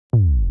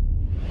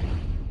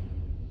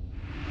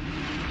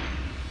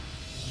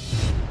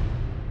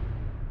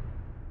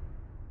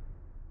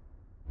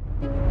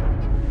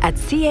At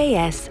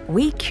CAS,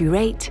 we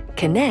curate,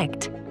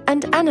 connect,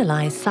 and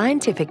analyze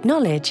scientific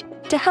knowledge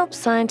to help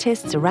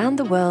scientists around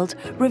the world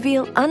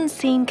reveal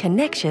unseen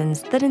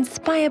connections that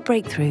inspire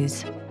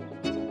breakthroughs.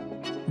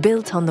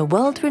 Built on the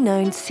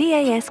world-renowned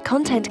CAS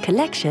content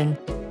collection,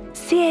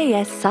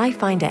 CAS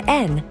SciFinder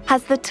N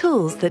has the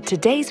tools that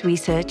today's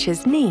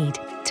researchers need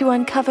to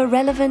uncover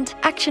relevant,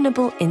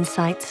 actionable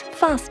insights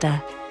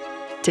faster.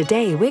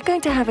 Today, we're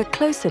going to have a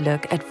closer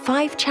look at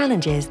 5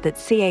 challenges that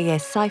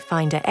CAS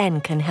SciFinder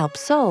N can help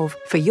solve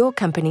for your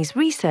company's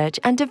research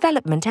and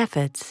development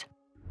efforts.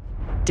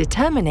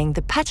 Determining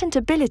the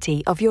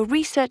patentability of your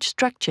research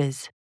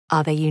structures.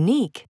 Are they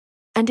unique?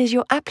 And is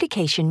your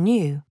application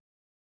new?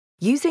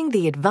 Using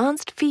the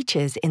advanced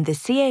features in the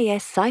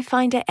CAS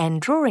SciFinder N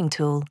drawing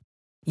tool,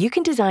 you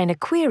can design a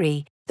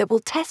query that will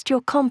test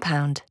your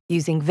compound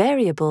using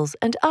variables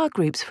and R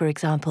groups, for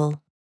example.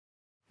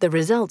 The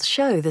results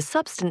show the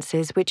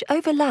substances which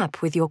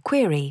overlap with your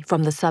query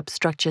from the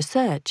substructure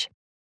search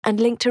and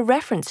link to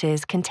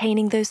references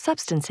containing those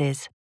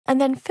substances,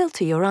 and then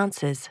filter your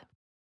answers.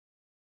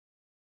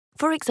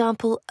 For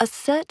example, a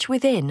search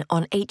within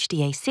on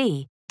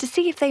HDAC to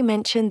see if they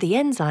mention the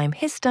enzyme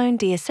histone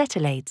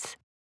deacetylates.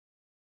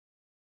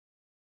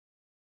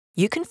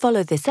 You can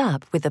follow this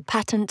up with a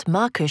patent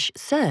Markush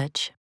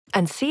search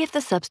and see if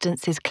the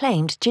substance is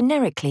claimed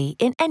generically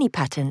in any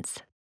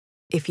patents.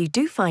 If you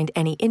do find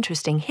any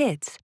interesting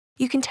hits,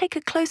 you can take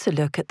a closer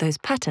look at those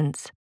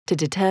patents to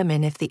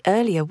determine if the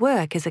earlier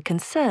work is a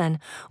concern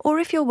or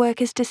if your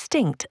work is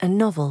distinct and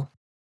novel.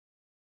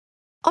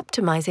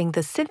 Optimizing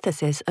the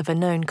synthesis of a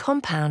known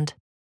compound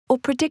or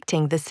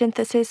predicting the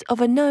synthesis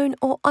of a known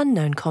or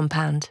unknown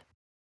compound.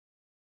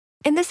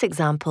 In this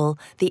example,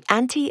 the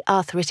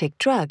anti-arthritic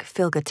drug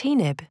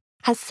filgotinib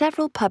has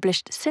several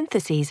published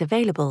syntheses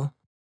available.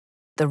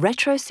 The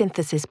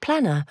retrosynthesis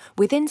planner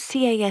within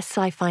CAS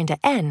SciFinder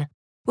N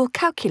will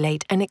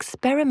calculate an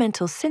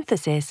experimental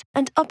synthesis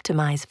and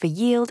optimize for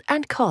yield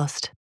and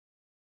cost.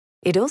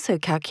 It also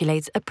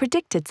calculates a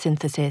predicted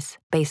synthesis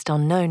based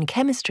on known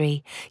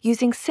chemistry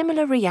using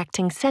similar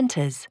reacting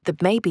centers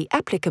that may be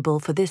applicable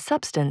for this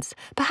substance,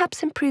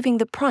 perhaps improving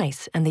the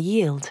price and the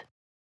yield.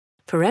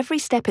 For every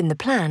step in the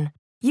plan,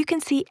 you can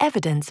see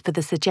evidence for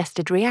the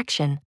suggested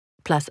reaction,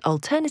 plus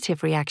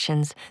alternative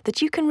reactions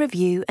that you can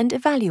review and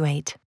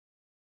evaluate.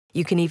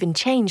 You can even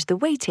change the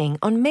weighting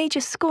on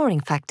major scoring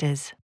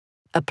factors.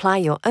 Apply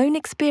your own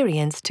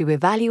experience to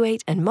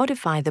evaluate and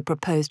modify the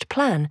proposed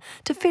plan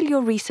to fill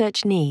your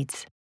research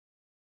needs.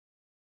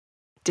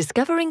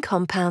 Discovering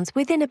compounds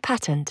within a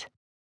patent.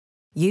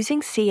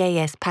 Using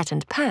CAS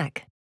Patent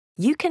Pack,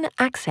 you can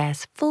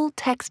access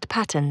full-text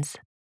patents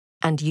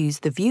and use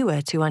the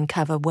viewer to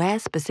uncover where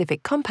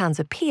specific compounds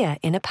appear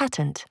in a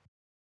patent.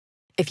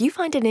 If you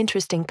find an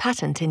interesting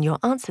patent in your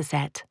answer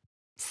set,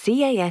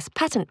 CAS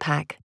Patent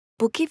Pack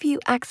will give you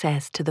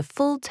access to the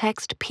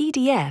full-text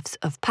PDFs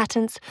of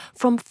patents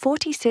from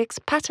 46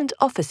 patent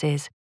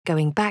offices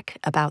going back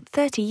about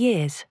 30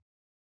 years.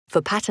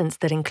 For patents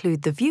that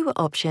include the viewer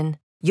option,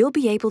 you'll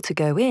be able to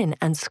go in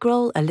and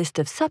scroll a list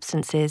of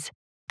substances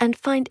and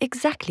find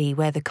exactly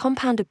where the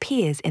compound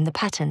appears in the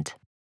patent.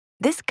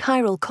 This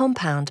chiral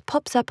compound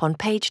pops up on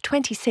page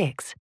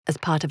 26 as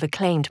part of a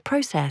claimed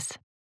process.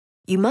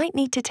 You might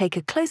need to take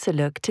a closer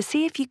look to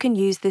see if you can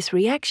use this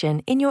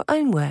reaction in your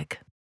own work.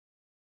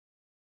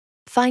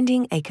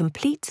 Finding a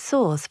complete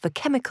source for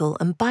chemical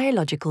and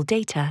biological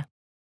data.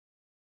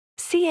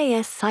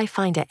 CAS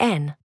SciFinder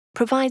N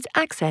provides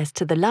access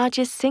to the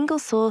largest single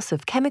source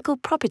of chemical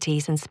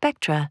properties and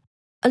spectra,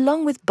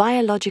 along with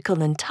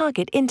biological and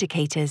target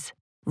indicators,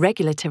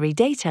 regulatory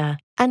data,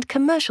 and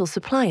commercial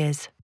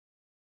suppliers.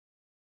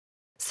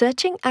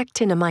 Searching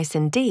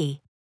actinomycin D,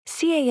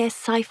 CAS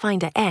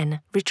SciFinder N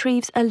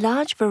retrieves a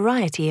large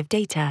variety of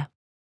data.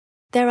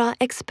 There are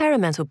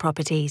experimental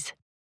properties,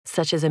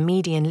 such as a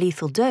median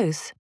lethal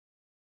dose,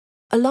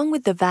 along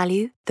with the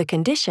value, the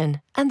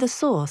condition, and the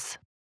source.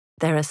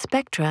 There are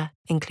spectra,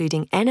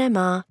 including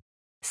NMR,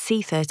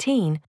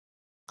 C13,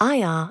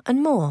 IR,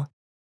 and more.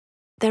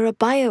 There are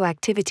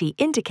bioactivity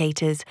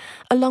indicators,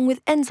 along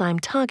with enzyme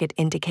target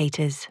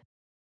indicators.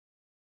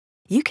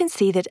 You can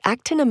see that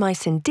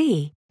actinomycin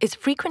D is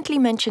frequently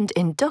mentioned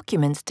in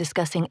documents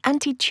discussing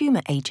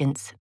anti-tumor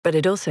agents, but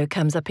it also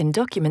comes up in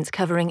documents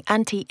covering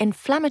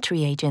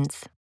anti-inflammatory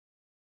agents.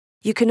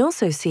 You can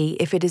also see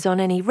if it is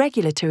on any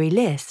regulatory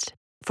list,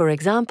 for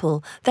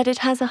example, that it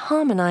has a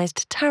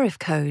harmonized tariff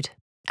code,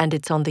 and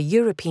it's on the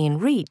European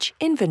REACH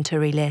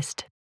inventory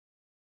list.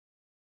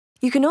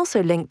 You can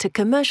also link to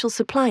commercial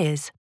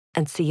suppliers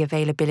and see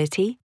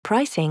availability,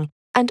 pricing,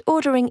 and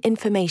ordering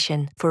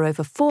information for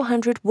over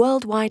 400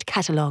 worldwide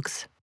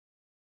catalogues.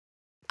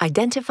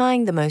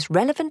 Identifying the most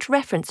relevant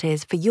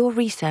references for your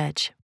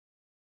research.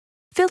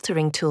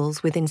 Filtering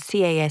tools within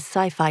CAS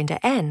SciFinder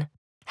N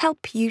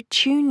help you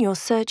tune your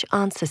search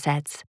answer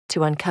sets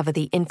to uncover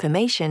the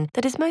information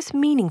that is most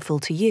meaningful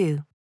to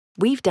you.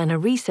 We've done a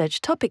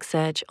research topic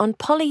search on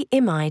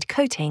polyimide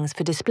coatings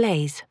for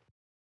displays.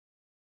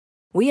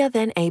 We are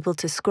then able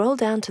to scroll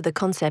down to the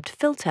concept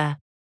filter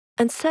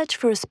and search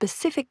for a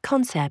specific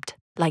concept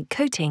like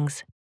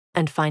coatings,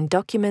 and find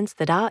documents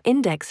that our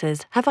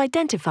indexers have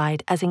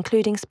identified as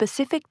including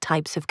specific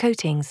types of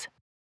coatings.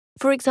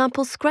 For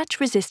example,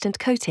 scratch-resistant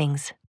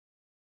coatings.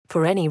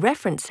 For any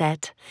reference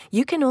set,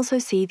 you can also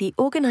see the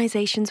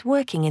organizations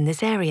working in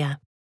this area.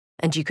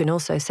 And you can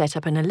also set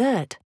up an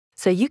alert,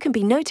 so you can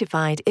be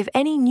notified if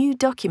any new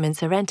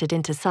documents are entered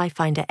into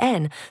SciFinder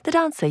N that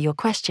answer your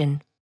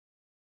question.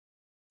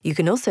 You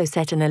can also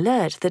set an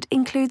alert that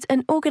includes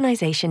an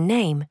organization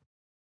name,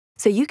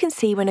 so you can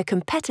see when a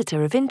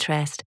competitor of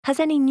interest has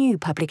any new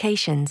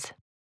publications.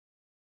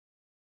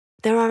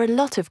 There are a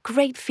lot of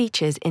great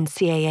features in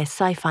CAS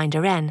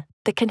SciFinder N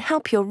that can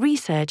help your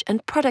research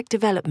and product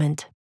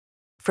development,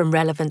 from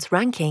relevance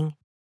ranking,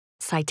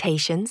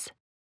 citations,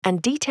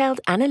 and detailed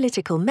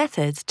analytical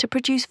methods to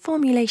produce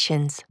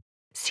formulations,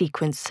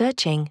 sequence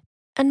searching,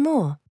 and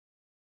more.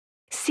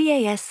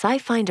 CAS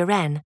SciFinder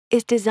N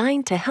is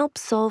designed to help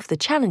solve the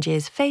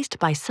challenges faced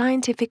by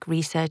scientific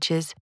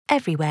researchers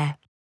everywhere.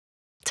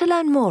 To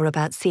learn more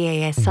about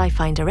CAS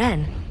SciFinder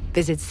N,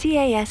 visit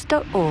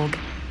cas.org.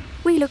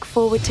 We look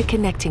forward to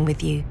connecting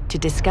with you to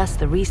discuss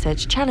the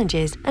research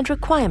challenges and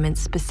requirements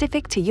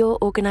specific to your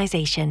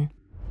organization.